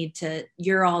we need to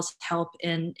your all's help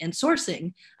in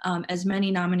sourcing as many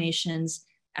nominations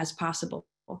as possible.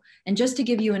 And just to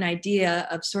give you an idea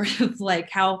of sort of like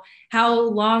how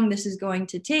long this is going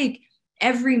to take,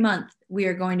 every month we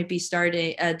are going to be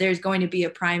starting, there's going to be a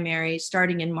primary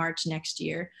starting in March next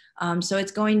year. So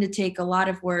it's going to take a lot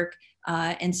of work.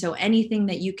 And so anything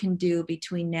that you can do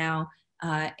between now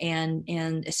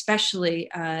and especially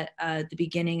the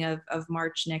beginning of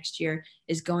March next year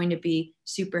is going to be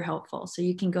super helpful. So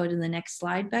you can go to the next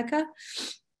slide, Becca.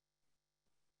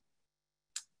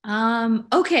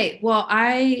 Okay, well,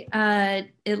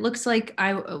 it looks like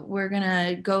we're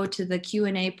gonna go to the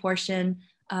Q&A portion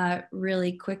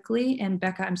really quickly. And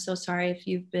Becca, I'm so sorry if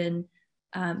you've been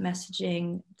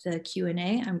messaging the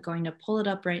Q&A. I'm going to pull it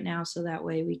up right now so that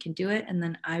way we can do it. And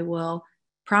then I will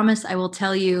promise I will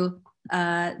tell you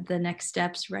the next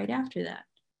steps right after that.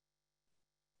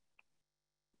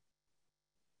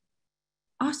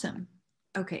 Awesome.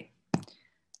 Okay.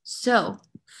 So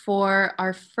for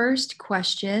our first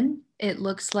question, it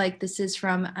looks like this is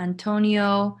from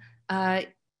Antonio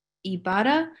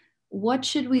Ibarra. What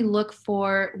should we look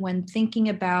for when thinking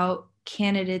about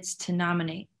candidates to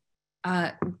nominate?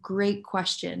 Great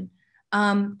question.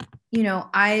 You know,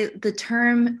 the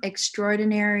term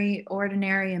extraordinary,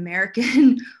 ordinary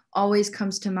American always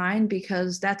comes to mind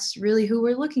because that's really who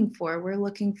we're looking for. We're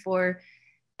looking for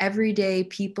everyday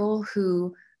people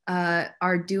who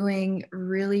are doing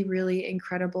really, really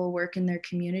incredible work in their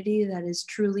community that is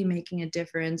truly making a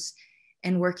difference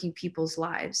and working people's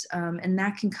lives. And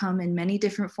that can come in many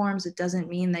different forms. It doesn't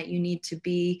mean that you need to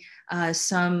be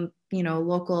some, you know,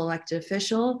 local elected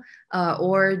official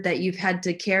or that you've had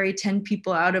to carry 10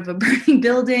 people out of a burning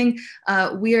building.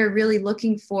 We are really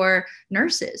looking for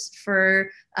nurses, for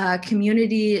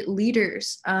community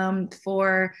leaders,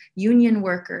 for union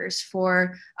workers,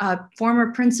 for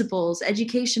former principals,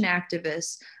 education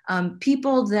activists,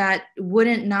 people that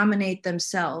wouldn't nominate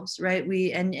themselves, right?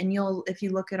 And you'll, if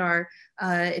you look at our,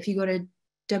 if you go to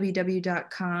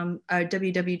www.com,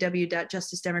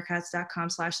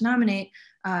 www.justicedemocrats.com/nominate,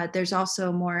 there's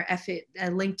also more a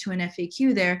link to an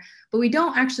FAQ there, but we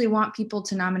don't actually want people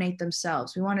to nominate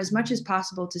themselves. We want as much as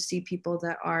possible to see people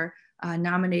that are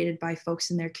nominated by folks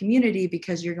in their community,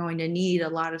 because you're going to need a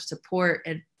lot of support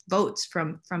and votes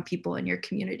from people in your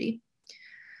community.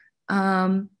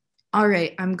 All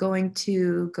right, I'm going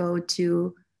to go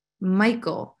to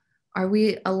Michael. Are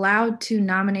we allowed to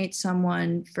nominate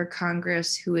someone for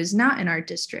Congress who is not in our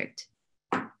district?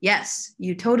 Yes,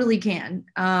 you totally can.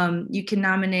 You can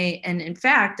nominate, and in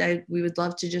fact, we would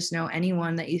love to just know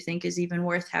anyone that you think is even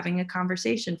worth having a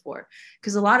conversation for.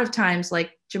 Because a lot of times,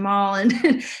 like Jamal and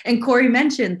Corey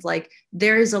mentioned, like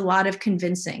there is a lot of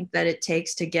convincing that it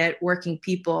takes to get working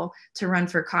people to run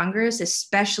for Congress,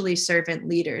 especially servant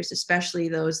leaders, especially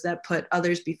those that put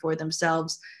others before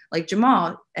themselves, like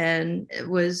Jamal, and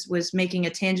was making a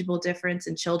tangible difference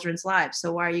in children's lives.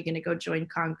 So why are you going to go join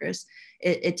Congress?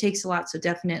 It takes a lot. So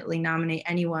definitely nominate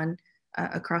anyone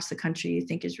across the country you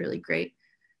think is really great.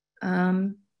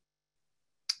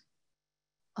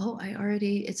 Oh,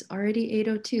 it's already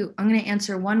 8:02. I'm going to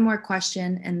answer one more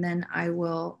question and then I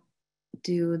will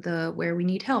do the where we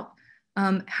need help.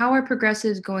 How are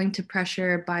progressives going to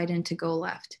pressure Biden to go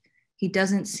left? He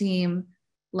doesn't seem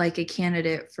like a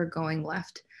candidate for going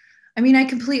left. I mean, I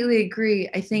completely agree.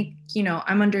 I think, you know,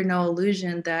 I'm under no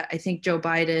illusion that I think Joe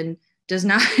Biden does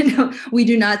not, we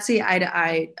do not see eye to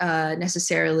eye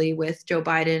necessarily with Joe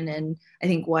Biden. And I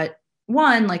think what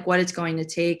it's going to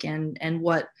take and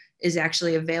what is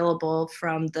actually available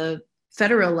from the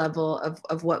federal level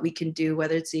of what we can do,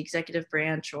 whether it's the executive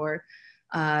branch or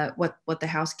what the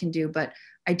House can do. But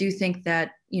I do think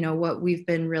that, you know, what we've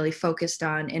been really focused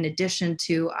on, in addition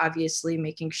to obviously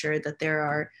making sure that there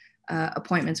are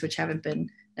appointments which haven't been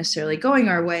necessarily going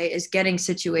our way, is getting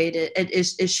situated. It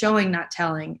is showing, not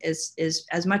telling, is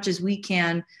as much as we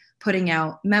can, putting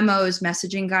out memos,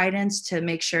 messaging guidance to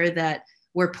make sure that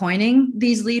we're pointing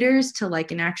these leaders to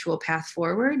like an actual path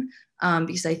forward,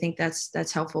 because I think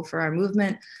that's helpful for our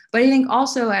movement. But I think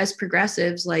also as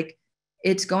progressives, like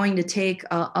it's going to take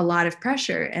a lot of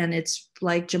pressure, and it's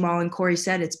like Jamal and Corey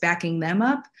said, it's backing them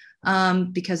up,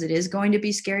 because it is going to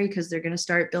be scary, because they're going to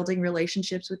start building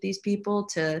relationships with these people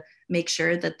to make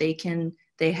sure that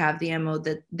they have the ammo,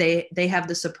 that they have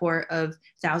the support of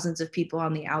thousands of people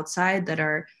on the outside that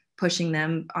are pushing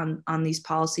them on these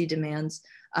policy demands.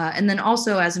 And then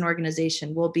also as an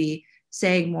organization, we'll be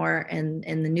saying more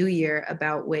in the new year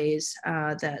about ways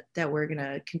that we're going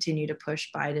to continue to push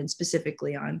Biden,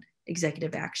 specifically on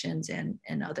executive actions and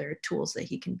other tools that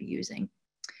he can be using.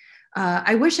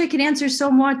 I wish I could answer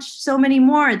so many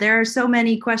more. There are so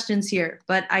many questions here,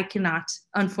 but I cannot,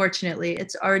 unfortunately.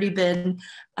 It's already been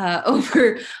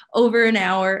over an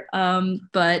hour.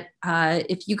 But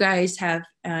if you guys have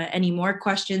any more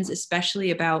questions,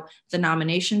 especially about the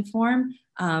nomination form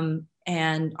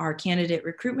and our candidate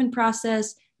recruitment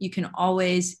process, you can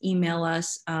always email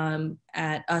us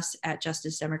at us at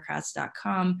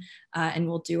justicedemocrats.com, and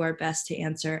we'll do our best to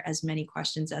answer as many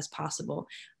questions as possible.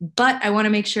 But I want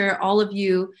to make sure all of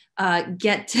you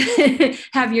get to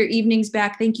have your evenings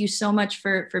back. Thank you so much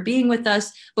for being with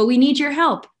us, but we need your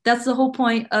help. That's the whole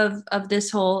point of this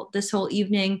whole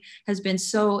evening. Has been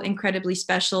so incredibly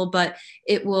special, but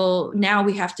it will, now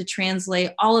we have to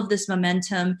translate all of this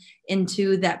momentum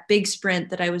into that big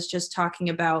sprint that I was just talking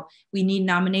about. We need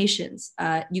nominations.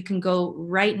 You can go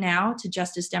right now to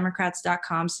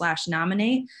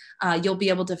justicedemocrats.com/nominate. You'll be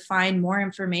able to find more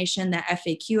information, that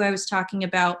FAQ I was talking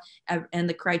about, and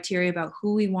the criteria about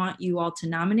who we want you all to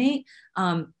nominate.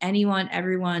 Anyone,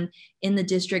 everyone in the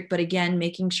district, but again,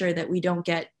 making sure that we don't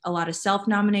get a lot of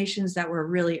self-nominations, that we're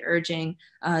really urging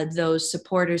those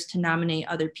supporters to nominate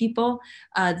other people.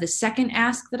 The second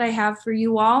ask that I have for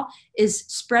you all is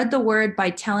spread the word by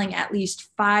telling at least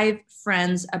 5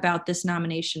 friends about this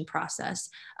nomination process.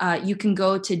 You can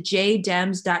go to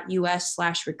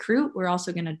jdems.us/recruit. We're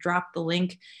also going to drop the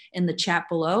link in the chat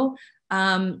below.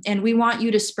 And we want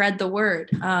you to spread the word.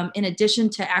 In addition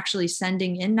to actually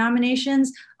sending in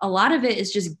nominations, a lot of it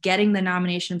is just getting the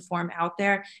nomination form out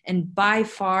there, and by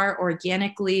far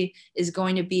organically is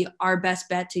going to be our best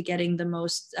bet to getting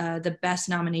the best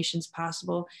nominations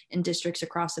possible in districts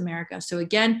across America. So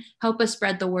again, help us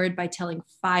spread the word by telling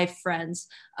 5 friends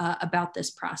about this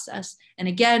process. And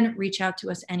again, reach out to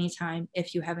us anytime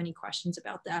if you have any questions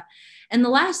about that. And the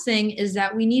last thing is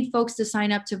that we need folks to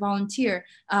sign up to volunteer.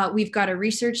 We've got a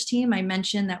research team. I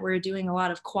mentioned that we're doing a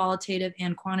lot of qualitative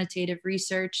and quantitative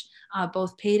research,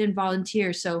 both paid and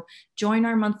volunteer. So join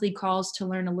our monthly calls to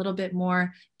learn a little bit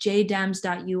more.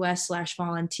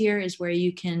 jdems.us/volunteer is where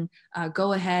you can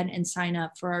go ahead and sign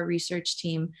up for our research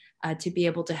team to be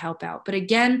able to help out. But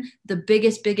again, the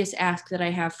biggest ask that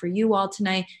I have for you all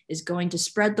tonight is going to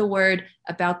spread the word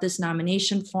about this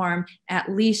nomination form.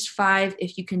 At least 5,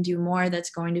 if you can do more, that's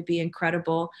going to be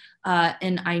incredible.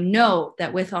 And I know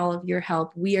that with all of your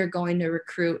help, we are going to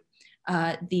recruit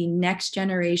the next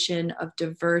generation of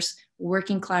diverse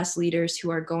working class leaders who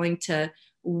are going to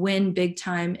win big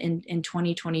time in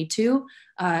 2022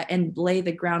 and lay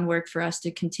the groundwork for us to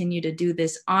continue to do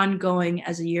this ongoing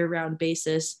as a year-round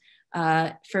basis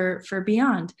for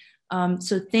beyond.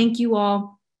 So thank you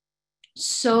all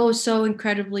so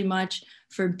incredibly much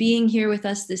for being here with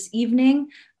us this evening.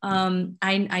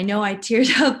 I know I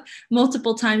teared up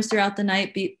multiple times throughout the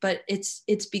night, but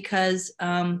it's because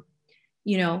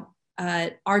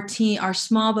our team, our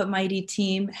small but mighty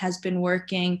team, has been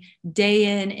working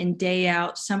day in and day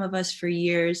out, some of us for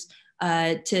years,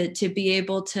 to be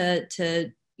able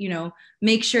to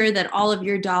make sure that all of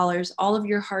your dollars, all of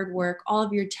your hard work, all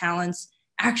of your talents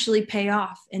actually pay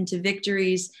off into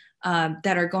victories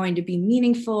that are going to be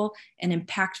meaningful and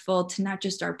impactful to not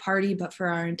just our party, but for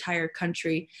our entire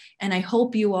country. And I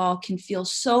hope you all can feel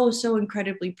so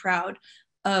incredibly proud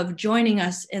of joining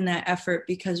us in that effort,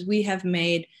 because we have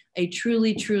made a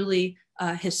truly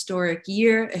historic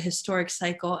year, a historic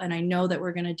cycle, and I know that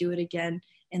we're going to do it again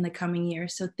in the coming year.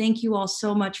 So thank you all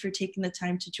so much for taking the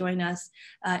time to join us.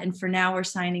 And for now, we're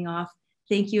signing off.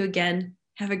 Thank you again.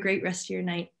 Have a great rest of your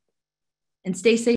night and stay safe.